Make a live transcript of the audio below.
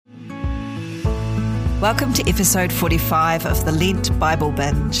Welcome to episode 45 of the Lent Bible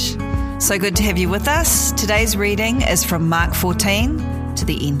Binge. So good to have you with us. Today's reading is from Mark 14 to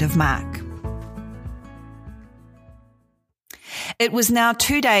the end of Mark. It was now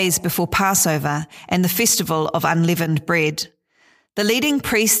 2 days before Passover and the festival of unleavened bread. The leading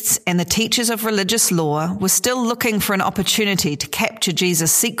priests and the teachers of religious law were still looking for an opportunity to capture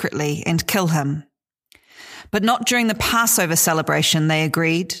Jesus secretly and kill him. But not during the Passover celebration, they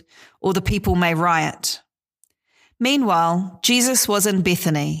agreed, or the people may riot. Meanwhile, Jesus was in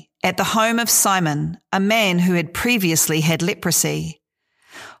Bethany, at the home of Simon, a man who had previously had leprosy.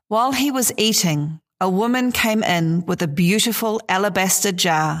 While he was eating, a woman came in with a beautiful alabaster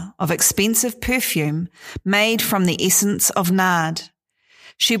jar of expensive perfume made from the essence of nard.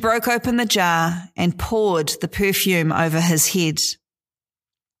 She broke open the jar and poured the perfume over his head.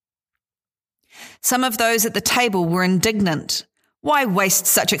 Some of those at the table were indignant. Why waste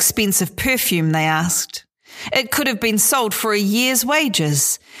such expensive perfume, they asked. It could have been sold for a year's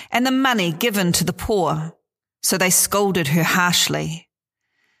wages and the money given to the poor. So they scolded her harshly.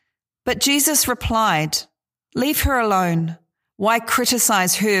 But Jesus replied, "Leave her alone. Why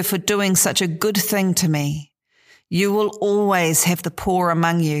criticize her for doing such a good thing to me? You will always have the poor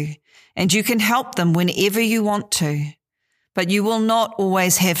among you, and you can help them whenever you want to, but you will not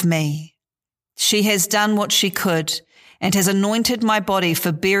always have me. She has done what she could and has anointed my body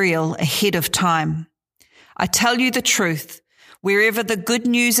for burial ahead of time. I tell you the truth, wherever the good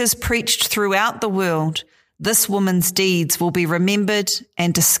news is preached throughout the world, this woman's deeds will be remembered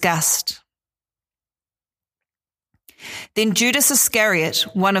and discussed." Then Judas Iscariot,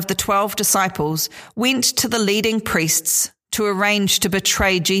 one of the 12 disciples, went to the leading priests to arrange to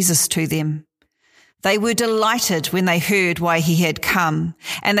betray Jesus to them. They were delighted when they heard why he had come,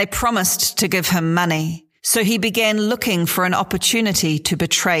 and they promised to give him money. So he began looking for an opportunity to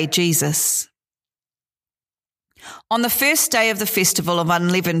betray Jesus. On the first day of the festival of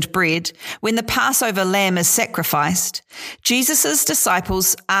unleavened bread, when the Passover lamb is sacrificed, Jesus'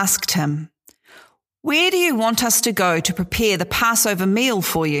 disciples asked him, "Where do you want us to go to prepare the Passover meal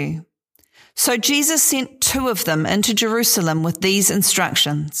for you?" So Jesus sent 2 of them into Jerusalem with these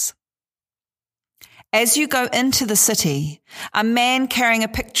instructions. "As you go into the city, a man carrying a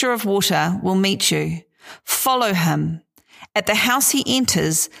pitcher of water will meet you. Follow him. At the house he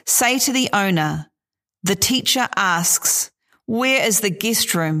enters, say to the owner, 'The teacher asks, where is the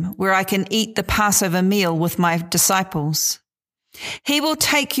guest room where I can eat the Passover meal with my disciples?' He will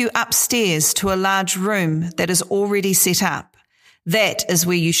take you upstairs to a large room that is already set up. That is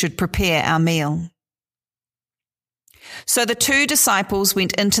where you should prepare our meal." So the 2 disciples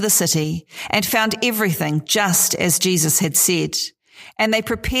went into the city and found everything just as Jesus had said, and they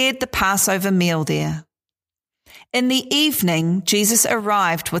prepared the Passover meal there. In the evening, Jesus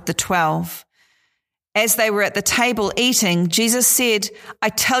arrived with the 12. As they were at the table eating, Jesus said, "I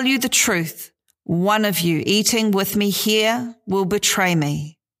tell you the truth, one of you eating with me here will betray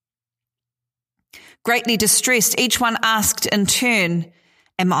me." Greatly distressed, each one asked in turn,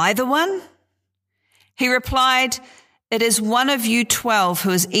 "Am I the one?" He replied, "It is one of you 12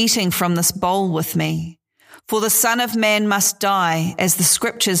 who is eating from this bowl with me. For the Son of Man must die, as the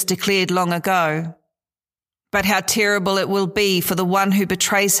scriptures declared long ago. But how terrible it will be for the one who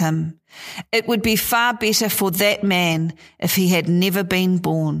betrays him. It would be far better for that man if he had never been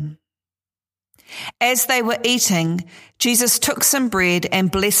born." As they were eating, Jesus took some bread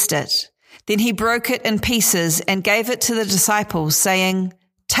and blessed it. Then he broke it in pieces and gave it to the disciples, saying,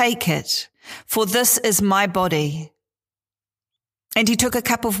 "Take it, for this is my body." And he took a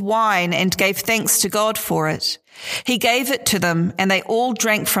cup of wine and gave thanks to God for it. He gave it to them, and they all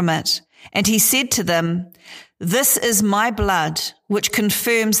drank from it. And he said to them, "This is my blood, which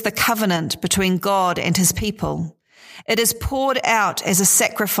confirms the covenant between God and his people. It is poured out as a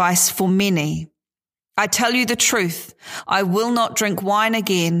sacrifice for many. I tell you the truth, I will not drink wine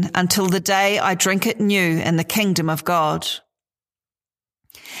again until the day I drink it new in the kingdom of God."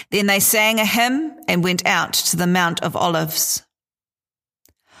 Then they sang a hymn and went out to the Mount of Olives.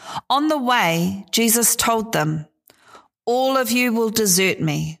 On the way, Jesus told them, "All of you will desert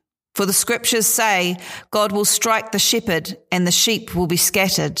me, for the scriptures say God will strike the shepherd and the sheep will be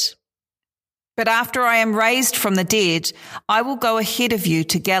scattered. But after I am raised from the dead, I will go ahead of you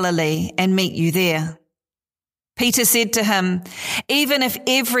to Galilee and meet you there." Peter said to him, "Even if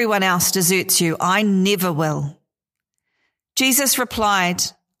everyone else deserts you, I never will." Jesus replied,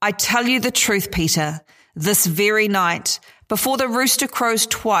 "I tell you the truth, Peter, this very night, before the rooster crows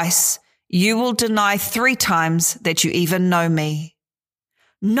twice, you will deny 3 times that you even know me."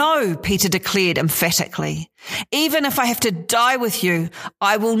 "No," Peter declared emphatically. "Even if I have to die with you,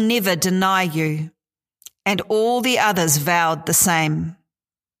 I will never deny you." and all the others vowed the same.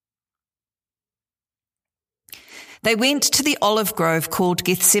 They went to the olive grove called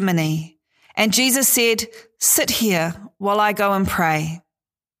Gethsemane, and Jesus said, "Sit here while I go and pray."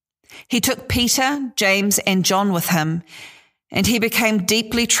 He took Peter, James, and John with him, and he became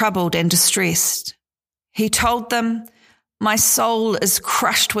deeply troubled and distressed. He told them, "My soul is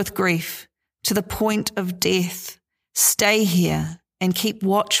crushed with grief to the point of death. Stay here and keep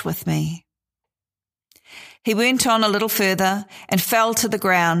watch with me." He went on a little further and fell to the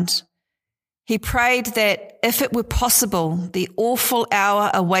ground. He prayed that if it were possible, the awful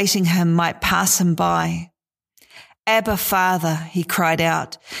hour awaiting him might pass him by. "Abba, Father," he cried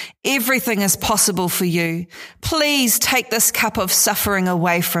out, "everything is possible for you. Please take this cup of suffering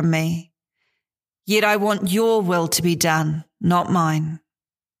away from me. Yet I want your will to be done, not mine."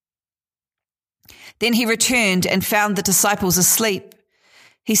 Then he returned and found the disciples asleep.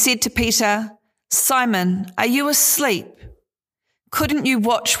 He said to Peter, "Simon, are you asleep? Couldn't you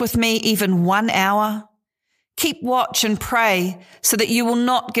watch with me even 1 hour? Keep watch and pray so that you will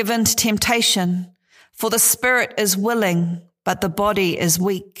not give in to temptation. For the spirit is willing, but the body is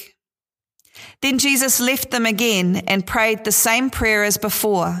weak." Then Jesus left them again and prayed the same prayer as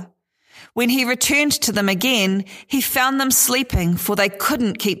before. When he returned to them again, he found them sleeping, for they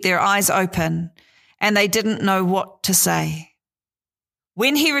couldn't keep their eyes open, and they didn't know what to say.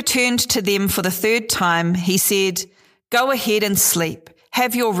 When he returned to them for the third time, he said, "Go ahead and sleep,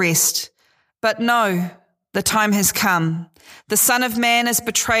 have your rest. But no, the time has come. The Son of Man is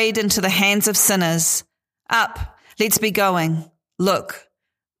betrayed into the hands of sinners. Up, let's be going. Look,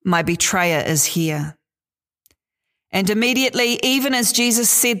 my betrayer is here." And immediately, even as Jesus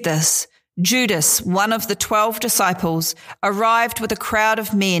said this, Judas, one of the 12 disciples, arrived with a crowd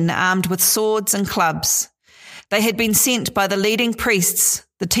of men armed with swords and clubs. They had been sent by the leading priests,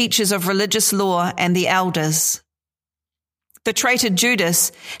 the teachers of religious law, and the elders. The traitor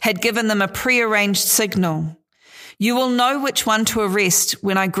Judas had given them a prearranged signal. "You will know which one to arrest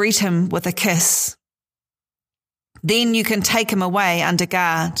when I greet him with a kiss. Then you can take him away under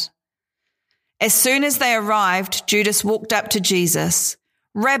guard." As soon as they arrived, Judas walked up to Jesus.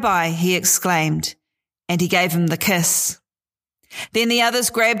 "Rabbi," he exclaimed, and he gave him the kiss. Then the others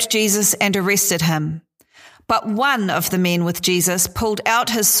grabbed Jesus and arrested him. But one of the men with Jesus pulled out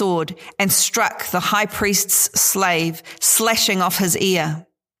his sword and struck the high priest's slave, slashing off his ear.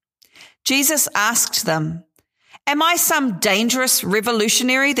 Jesus asked them, "Am I some dangerous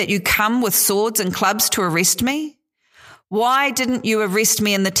revolutionary that you come with swords and clubs to arrest me? Why didn't you arrest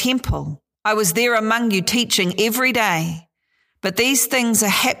me in the temple? I was there among you teaching every day. But these things are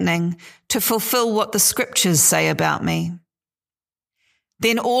happening to fulfill what the scriptures say about me."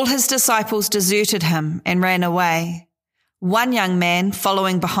 Then all his disciples deserted him and ran away. One young man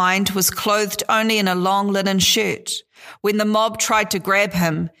following behind was clothed only in a long linen shirt. When the mob tried to grab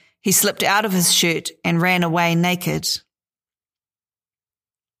him, he slipped out of his shirt and ran away naked.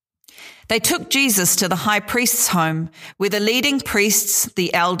 They took Jesus to the high priest's home, where the leading priests,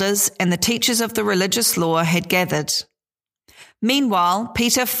 the elders, and the teachers of the religious law had gathered. Meanwhile,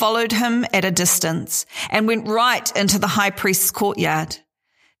 Peter followed him at a distance and went right into the high priest's courtyard.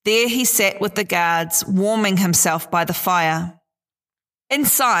 There he sat with the guards, warming himself by the fire.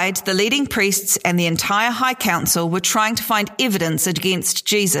 Inside, the leading priests and the entire high council were trying to find evidence against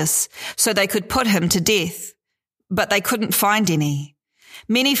Jesus so they could put him to death, but they couldn't find any.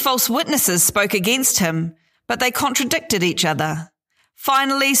 Many false witnesses spoke against him, but they contradicted each other.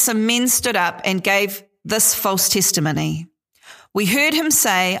 Finally, some men stood up and gave this false testimony. "We heard him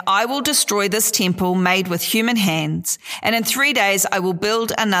say, 'I will destroy this temple made with human hands, and in 3 days I will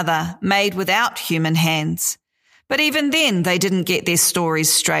build another made without human hands.' But even then they didn't get their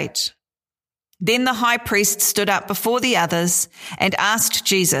stories straight." Then the high priest stood up before the others and asked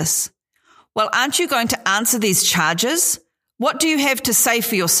Jesus, "Well, aren't you going to answer these charges? What do you have to say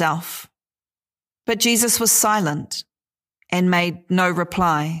for yourself?" But Jesus was silent and made no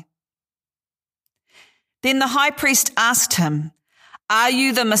reply. Then the high priest asked him, "Are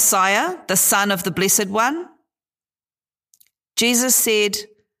you the Messiah, the Son of the Blessed One?" Jesus said,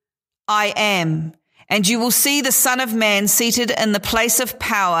 "I am, and you will see the Son of Man seated in the place of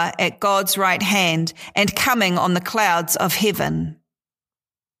power at God's right hand and coming on the clouds of heaven."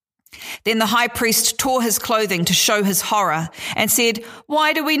 Then the high priest tore his clothing to show his horror and said,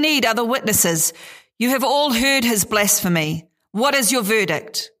 "Why do we need other witnesses? You have all heard his blasphemy. What is your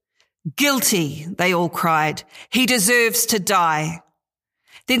verdict?" "Guilty," they all cried. "He deserves to die."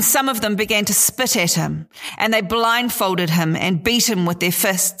 Then some of them began to spit at him, and they blindfolded him and beat him with their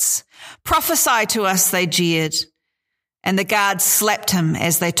fists. "Prophesy to us," they jeered, and the guards slapped him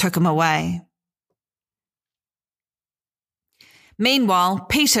as they took him away. Meanwhile,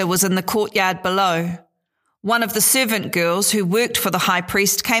 Peter was in the courtyard below. One of the servant girls who worked for the high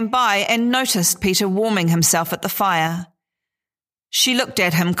priest came by and noticed Peter warming himself at the fire. She looked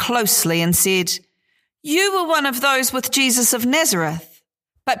at him closely and said, "You were one of those with Jesus of Nazareth."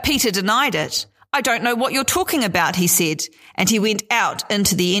 But Peter denied it. "I don't know what you're talking about," he said, and he went out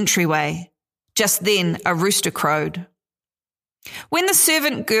into the entryway. Just then a rooster crowed. When the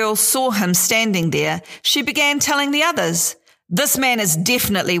servant girl saw him standing there, she began telling the others, "This man is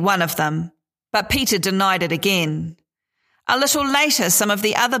definitely one of them." But Peter denied it again. A little later, some of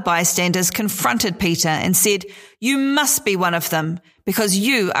the other bystanders confronted Peter and said, "You must be one of them, because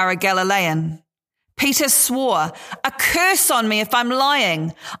you are a Galilean." Peter swore, "A curse on me if I'm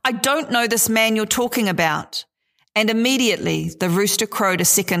lying. I don't know this man you're talking about." And immediately the rooster crowed a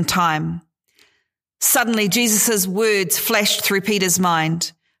second time. Suddenly Jesus' words flashed through Peter's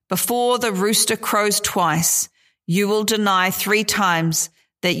mind. "Before the rooster crows twice, you will deny 3 times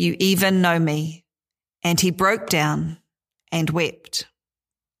that you even know me." And he broke down and wept.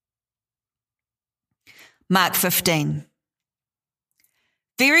 Mark 15.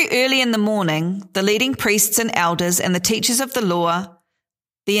 Very early in the morning, the leading priests and elders and the teachers of the law,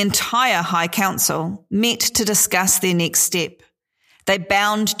 the entire high council, met to discuss their next step. They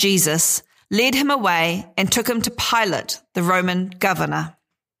bound Jesus, led him away, and took him to Pilate, the Roman governor.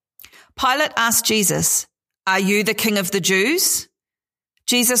 Pilate asked Jesus, "Are you the king of the Jews?"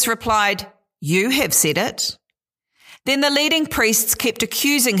 Jesus replied, "You have said it." Then the leading priests kept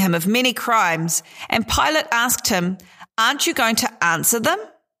accusing him of many crimes, and Pilate asked him, "Aren't you going to answer them?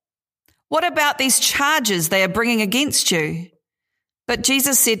 What about these charges they are bringing against you?" But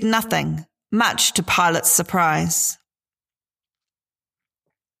Jesus said nothing, much to Pilate's surprise.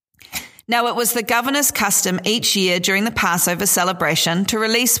 Now it was the governor's custom each year during the Passover celebration to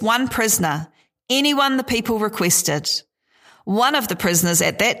release one prisoner, anyone the people requested. One of the prisoners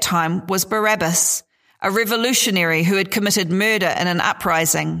at that time was Barabbas, a revolutionary who had committed murder in an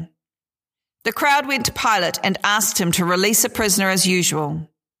uprising. The crowd went to Pilate and asked him to release a prisoner as usual.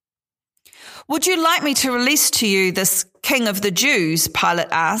 "Would you like me to release to you this king of the Jews?"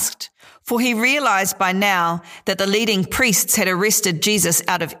 Pilate asked, for he realized by now that the leading priests had arrested Jesus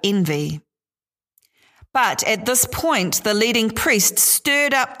out of envy. But at this point, the leading priests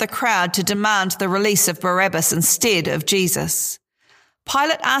stirred up the crowd to demand the release of Barabbas instead of Jesus.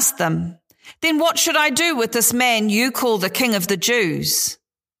 Pilate asked them, "Then what should I do with this man you call the king of the Jews?"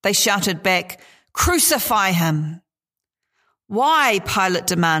 They shouted back, "Crucify him." "Why?" Pilate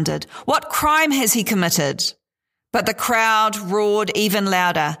demanded. "What crime has he committed?" But the crowd roared even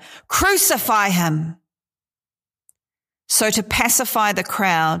louder, "Crucify him!" So to pacify the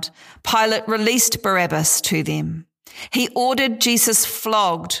crowd, Pilate released Barabbas to them. He ordered Jesus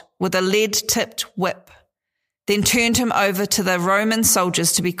flogged with a lead-tipped whip, then turned him over to the Roman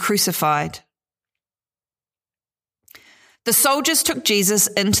soldiers to be crucified. The soldiers took Jesus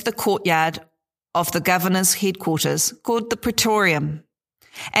into the courtyard of the governor's headquarters, called the Praetorium,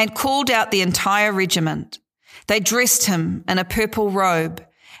 and called out the entire regiment. They dressed him in a purple robe,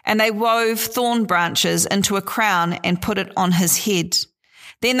 and they wove thorn branches into a crown and put it on his head.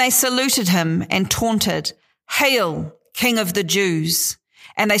 Then they saluted him and taunted, "Hail, King of the Jews!"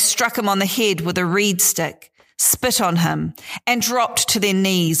 And they struck him on the head with a reed stick, spit on him, and dropped to their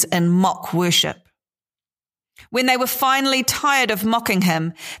knees in mock worship. When they were finally tired of mocking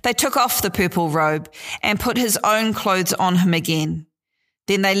him, they took off the purple robe and put his own clothes on him again.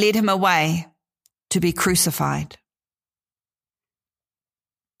 Then they led him away to be crucified.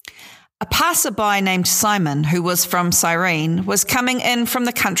 A passerby named Simon, who was from Cyrene, was coming in from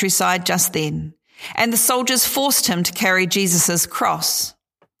the countryside just then, and the soldiers forced him to carry Jesus' cross.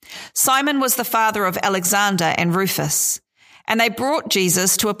 Simon was the father of Alexander and Rufus, and they brought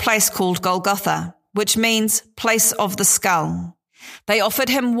Jesus to a place called Golgotha, which means place of the skull. They offered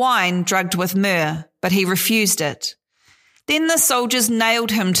him wine drugged with myrrh, but he refused it. Then the soldiers nailed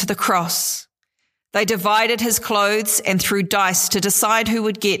him to the cross. They divided his clothes and threw dice to decide who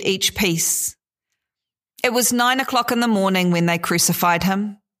would get each piece. It was 9:00 in the morning when they crucified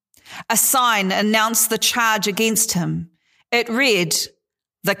him. A sign announced the charge against him. It read,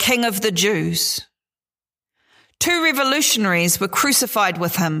 "The King of the Jews." 2 revolutionaries were crucified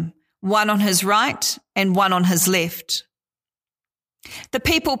with him, one on his right and one on his left. The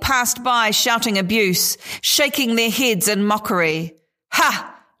people passed by shouting abuse, shaking their heads in mockery. "Ha!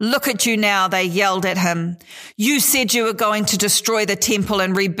 Look at you now," they yelled at him. "You said you were going to destroy the temple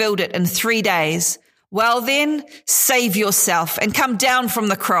and rebuild it in 3 days. Well then, save yourself and come down from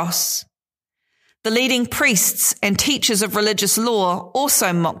the cross." The leading priests and teachers of religious law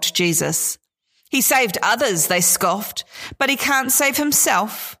also mocked Jesus. He saved others, they scoffed, but he can't save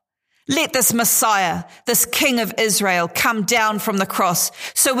himself. Let this Messiah, this King of Israel, come down from the cross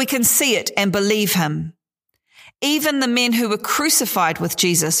so we can see it and believe him. Even the men who were crucified with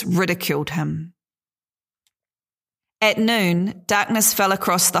Jesus ridiculed him. At noon, darkness fell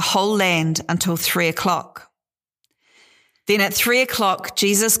across the whole land until 3:00. Then at 3:00,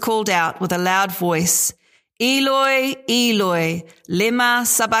 Jesus called out with a loud voice, Eloi, Eloi, lema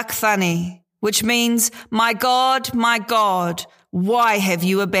sabachthani, which means, my God, why have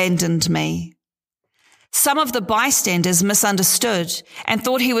you abandoned me? Some of the bystanders misunderstood and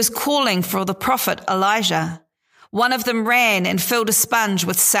thought he was calling for the prophet Elijah. One of them ran and filled a sponge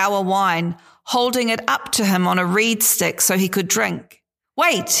with sour wine, holding it up to him on a reed stick so he could drink.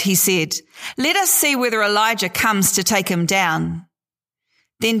 Wait, he said, let us see whether Elijah comes to take him down.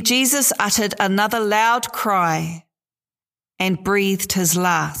 Then Jesus uttered another loud cry and breathed his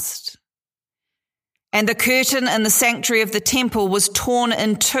last. And the curtain in the sanctuary of the temple was torn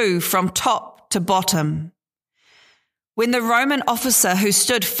in two from top to bottom. When the Roman officer who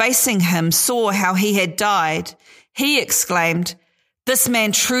stood facing him saw how he had died, he exclaimed, "This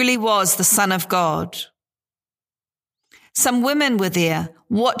man truly was the Son of God." Some women were there,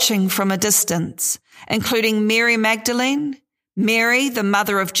 watching from a distance, including Mary Magdalene, Mary, the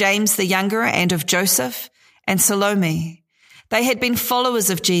mother of James the Younger and of Joseph, and Salome. They had been followers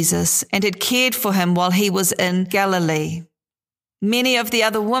of Jesus and had cared for him while he was in Galilee. Many of the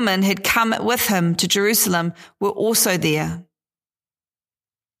other women had come with him to Jerusalem were also there.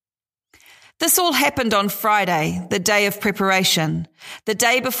 This all happened on Friday, the day of preparation, the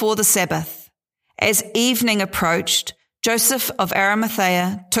day before the Sabbath. As evening approached, Joseph of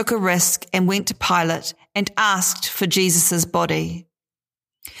Arimathea took a risk and went to Pilate and asked for Jesus' body.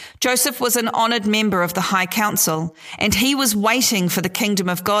 Joseph was an honored member of the High Council, and he was waiting for the kingdom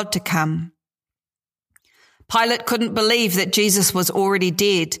of God to come. Pilate couldn't believe that Jesus was already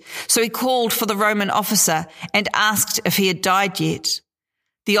dead, so he called for the Roman officer and asked if he had died yet.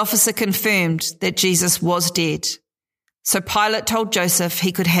 The officer confirmed that Jesus was dead, so Pilate told Joseph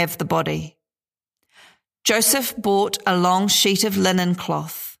he could have the body. Joseph bought a long sheet of linen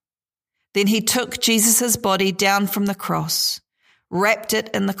cloth. Then he took Jesus' body down from the cross, wrapped it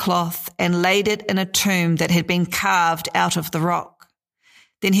in the cloth, and laid it in a tomb that had been carved out of the rock.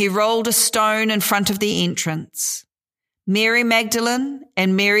 Then he rolled a stone in front of the entrance. Mary Magdalene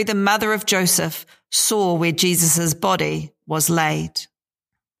and Mary, the mother of Joseph, saw where Jesus' body was laid.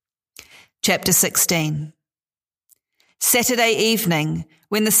 Chapter 16. Saturday evening,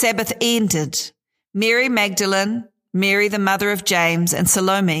 when the Sabbath ended, Mary Magdalene, Mary the mother of James, and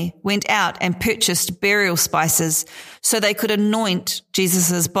Salome went out and purchased burial spices so they could anoint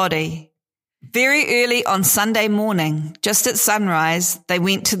Jesus' body. Very early on Sunday morning, just at sunrise, they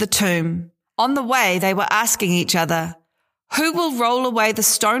went to the tomb. On the way, they were asking each other, "Who will roll away the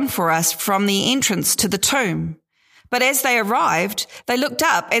stone for us from the entrance to the tomb?" But as they arrived, they looked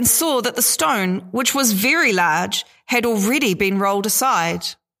up and saw that the stone, which was very large, had already been rolled aside.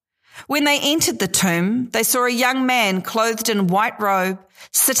 When they entered the tomb, they saw a young man clothed in white robe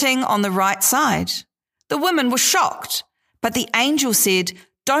sitting on the right side. The women were shocked, but the angel said,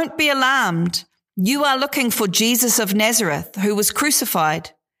 "Don't be alarmed. You are looking for Jesus of Nazareth, who was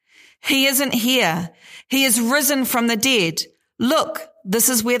crucified. He isn't here. He is risen from the dead. Look, this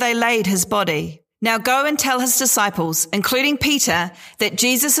is where they laid his body. Now go and tell his disciples, including Peter, that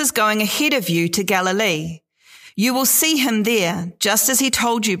Jesus is going ahead of you to Galilee. You will see him there, just as he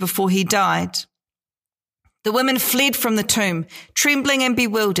told you before he died." The women fled from the tomb, trembling and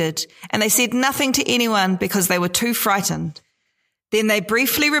bewildered, and they said nothing to anyone because they were too frightened. Then they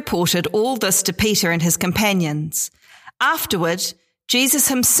briefly reported all this to Peter and his companions. Afterward, Jesus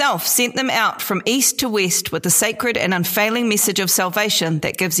himself sent them out from east to west with the sacred and unfailing message of salvation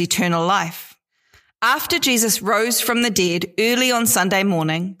that gives eternal life. After Jesus rose from the dead early on Sunday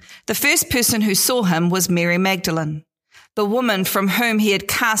morning, the first person who saw him was Mary Magdalene, the woman from whom he had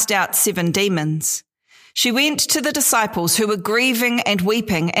cast out 7 demons. She went to the disciples who were grieving and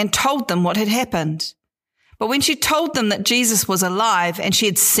weeping and told them what had happened. But when she told them that Jesus was alive and she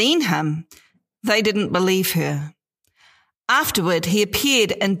had seen him, they didn't believe her. Afterward, he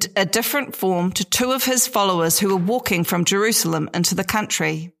appeared in a different form to 2 of his followers who were walking from Jerusalem into the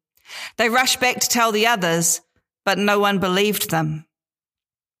country. They rushed back to tell the others, but no one believed them.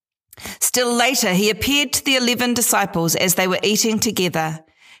 Still later, he appeared to the 11 disciples as they were eating together.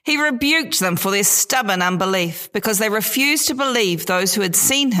 He rebuked them for their stubborn unbelief because they refused to believe those who had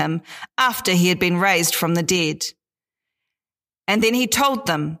seen him after he had been raised from the dead. And then he told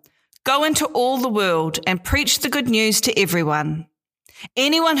them, "Go into all the world and preach the good news to everyone.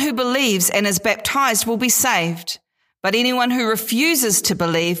 Anyone who believes and is baptized will be saved, but anyone who refuses to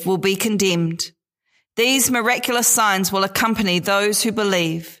believe will be condemned. These miraculous signs will accompany those who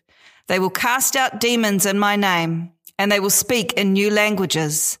believe. They will cast out demons in my name, and they will speak in new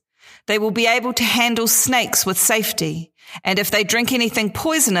languages. They will be able to handle snakes with safety, and if they drink anything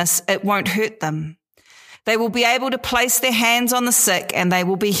poisonous, it won't hurt them. They will be able to place their hands on the sick, and they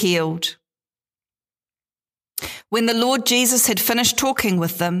will be healed. When the Lord Jesus had finished talking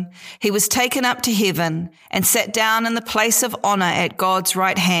with them, he was taken up to heaven and sat down in the place of honor at God's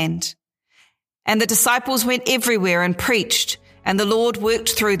right hand. And the disciples went everywhere and preached, and the Lord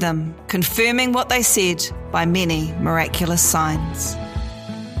worked through them, confirming what they said by many miraculous signs.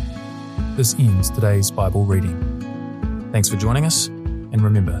 This ends today's Bible reading. Thanks for joining us, and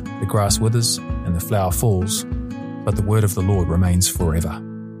remember, the grass withers and the flower falls, but the word of the Lord remains forever.